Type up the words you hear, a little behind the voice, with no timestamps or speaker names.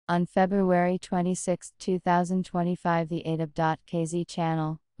On February 26, 2025, the Aitube.kz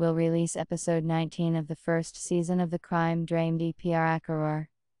channel will release episode 19 of the first season of the crime dramedy PrAkuror,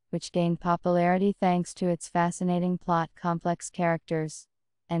 which gained popularity thanks to its fascinating plot, complex characters,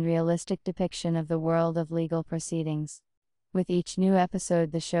 and realistic depiction of the world of legal proceedings. With each new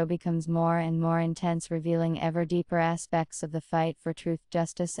episode, the show becomes more and more intense, revealing ever deeper aspects of the fight for truth,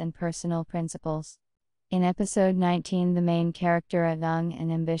 justice, and personal principles. In episode 19, the main character, a young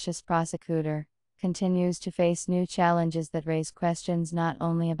and ambitious prosecutor, continues to face new challenges that raise questions not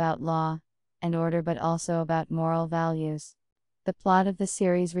only about law and order but also about moral values. The plot of the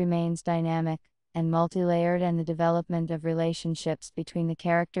series remains dynamic and multi-layered, and the development of relationships between the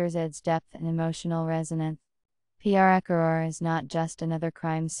characters adds depth and emotional resonance. PrAkuror is not just another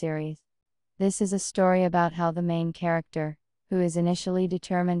crime series. This is a story about how the main character, who is initially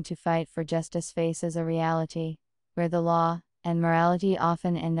determined to fight for justice, faces a reality where the law and morality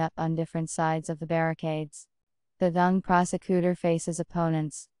often end up on different sides of the barricades. The young prosecutor faces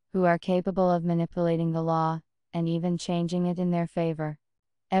opponents who are capable of manipulating the law and even changing it in their favor.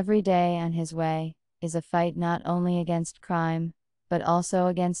 Every day on his way is a fight not only against crime, but also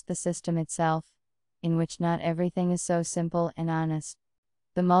against the system itself, in which not everything is so simple and honest.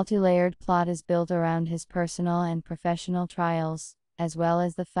 The multi-layered plot is built around his personal and professional trials, as well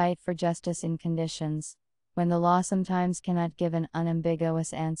as the fight for justice in conditions when the law sometimes cannot give an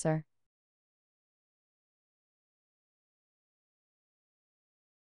unambiguous answer.